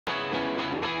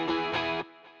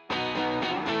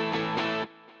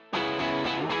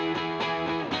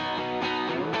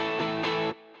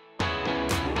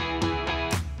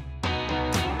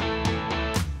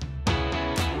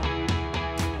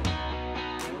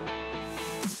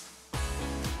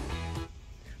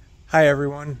Hi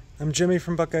everyone, I'm Jimmy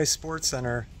from Buckeye Sports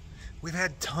Center. We've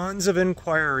had tons of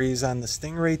inquiries on the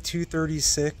Stingray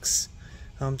 236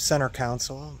 center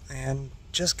console and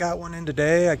just got one in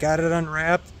today. I got it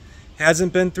unwrapped.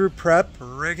 Hasn't been through prep or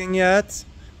rigging yet,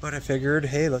 but I figured,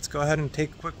 hey, let's go ahead and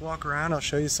take a quick walk around. I'll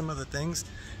show you some of the things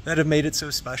that have made it so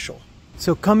special.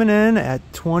 So coming in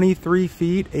at 23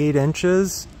 feet 8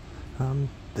 inches,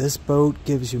 this boat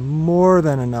gives you more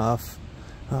than enough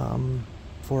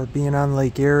for being on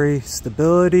Lake Erie.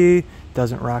 Stability,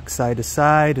 doesn't rock side to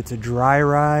side, it's a dry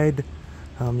ride.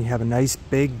 You have a nice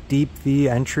big deep V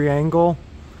entry angle.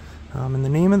 And the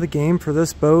name of the game for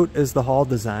this boat is the hull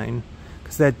design,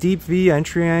 because that deep V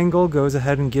entry angle goes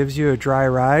ahead and gives you a dry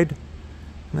ride.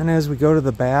 And then as we go to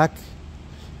the back,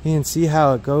 you can see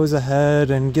how it goes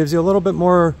ahead and gives you a little bit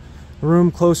more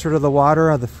room closer to the water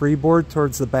on the freeboard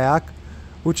towards the back,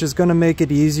 which is going to make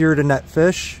it easier to net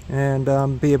fish and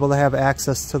be able to have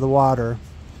access to the water.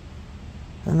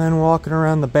 And then walking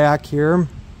around the back here,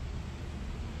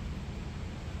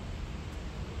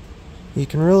 you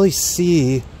can really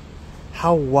see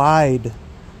how wide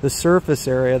the surface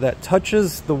area that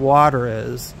touches the water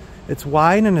is. It's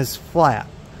wide and is flat.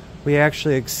 We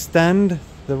actually extend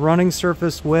the running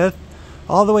surface width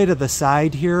all the way to the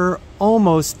side here,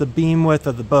 almost the beam width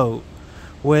of the boat,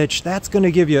 which that's going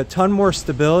to give you a ton more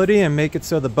stability and make it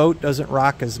so the boat doesn't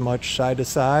rock as much side to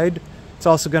side. It's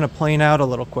also going to plane out a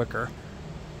little quicker.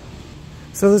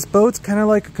 So this boat's kind of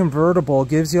like a convertible. It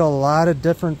gives you a lot of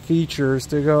different features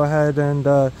to go ahead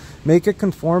and make it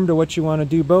conform to what you want to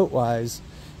do boat wise.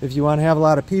 If you want to have a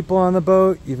lot of people on the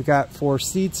boat, you've got 4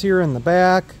 seats here in the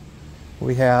back.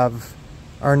 We have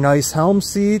our nice helm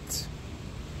seat,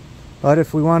 but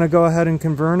if we want to go ahead and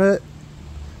convert it,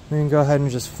 we can go ahead and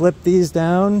just flip these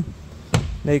down,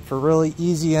 make for really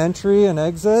easy entry and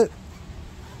exit.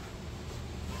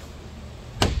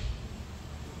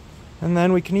 And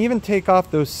then we can even take off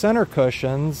those center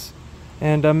cushions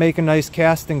and make a nice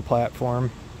casting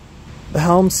platform. The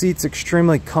helm seat's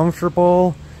extremely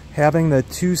comfortable, having the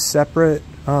 2 separate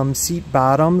seat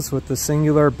bottoms with the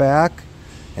singular back,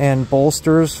 and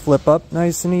bolsters flip up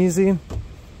nice and easy.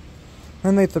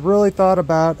 And they really thought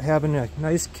about having a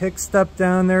nice kick step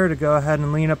down there to go ahead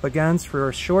and lean up against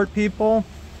for short people.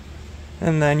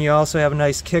 And then you also have a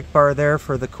nice kick bar there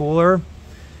for the cooler.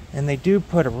 And they do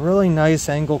put a really nice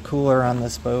angle cooler on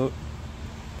this boat.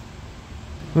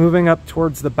 Moving up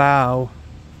towards the bow,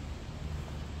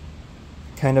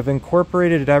 kind of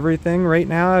incorporated everything. Right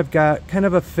now I've got kind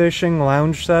of a fishing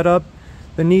lounge setup.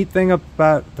 The neat thing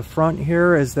about the front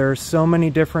here is there's so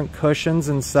many different cushions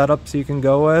and setups you can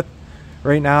go with.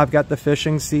 Right now I've got the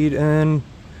fishing seat in.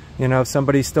 You know, if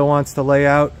somebody still wants to lay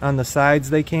out on the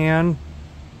sides, they can.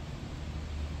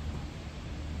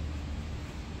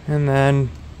 And then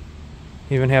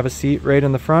even have a seat right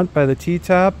in the front by the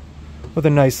T-top with a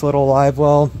nice little live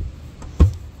well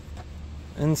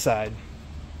inside.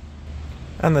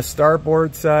 On the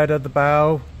starboard side of the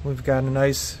bow, we've got a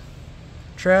nice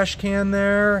trash can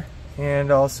there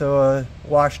and also a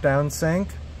wash down sink.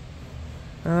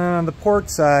 And on the port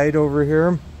side over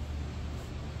here,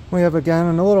 we have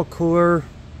again a little cooler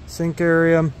sink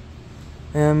area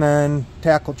and then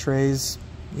tackle trays,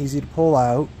 easy to pull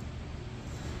out.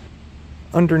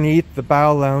 Underneath the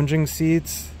bow lounging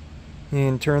seats, you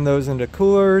can turn those into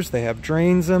coolers. They have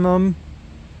drains in them.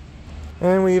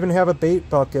 And we even have a bait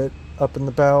bucket up in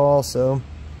the bow also,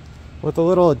 with a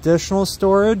little additional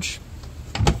storage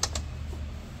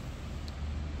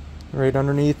right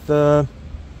underneath the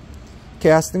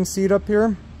casting seat up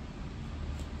here.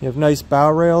 You have nice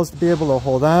bow rails to be able to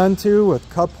hold on to with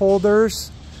cup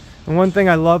holders. And one thing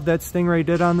I love that Stingray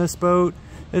did on this boat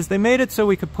is they made it so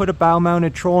we could put a bow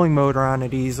mounted trolling motor on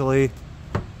it easily.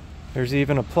 There's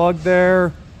even a plug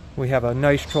there. We have a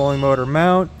nice trolling motor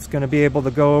mount. It's going to be able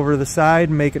to go over the side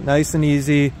and make it nice and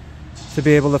easy to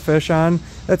be able to fish on.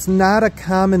 That's not a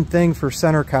common thing for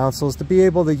center consoles, to be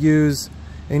able to use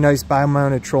a nice bow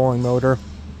mounted trolling motor.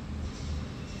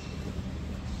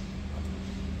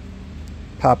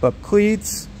 Pop up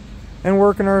cleats, and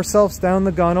working ourselves down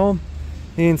the gunnel,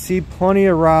 you can see plenty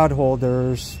of rod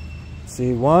holders.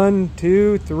 See, 1,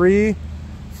 2, 3,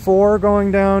 4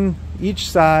 going down each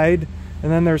side,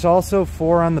 and then there's also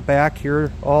 4 on the back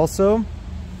here also,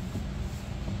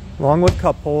 along with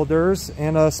cup holders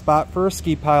and a spot for a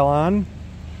ski pylon.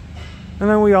 And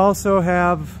then we also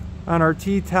have on our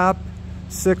T-top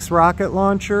 6 rocket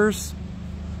launchers,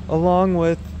 along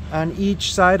with on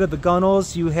each side of the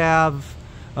gunnels you have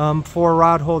 4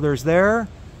 rod holders there,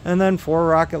 and then 4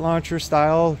 rocket launcher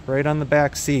style right on the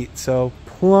back seat. So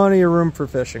plenty of room for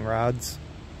fishing rods.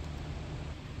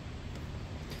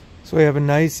 So we have a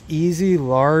nice, easy,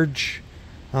 large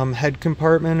head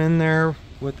compartment in there.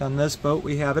 On this boat,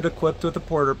 we have it equipped with a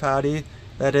porta potty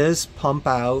that is pump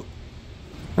out.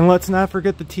 And let's not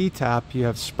forget the T-top. You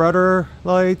have spreader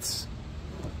lights,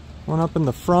 one up in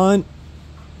the front.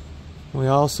 We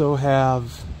also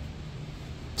have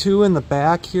two in the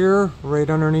back here, right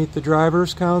underneath the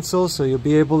driver's console, so you'll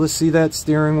be able to see that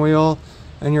steering wheel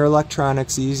and your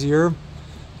electronics easier.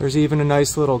 There's even a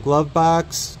nice little glove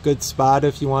box, good spot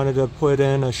if you wanted to put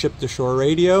in a ship-to-shore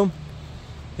radio.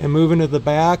 And moving to the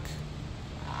back,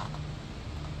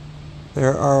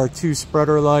 there are two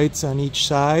spreader lights on each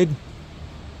side.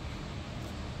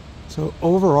 So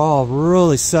overall,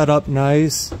 really set up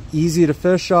nice, easy to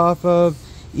fish off of,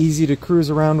 easy to cruise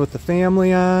around with the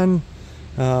family on.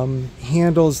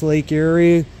 Handles Lake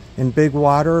Erie in big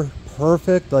water,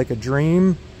 perfect, like a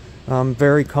dream.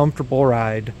 Very comfortable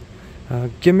ride.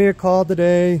 Give me a call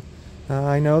today.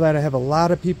 I know that I have a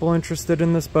lot of people interested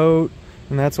in this boat,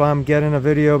 and that's why I'm getting a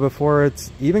video before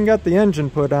it's even got the engine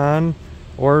put on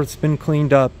or it's been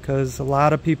cleaned up, because a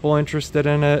lot of people interested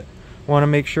in it. Want to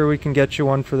make sure we can get you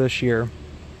one for this year.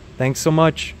 Thanks so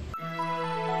much.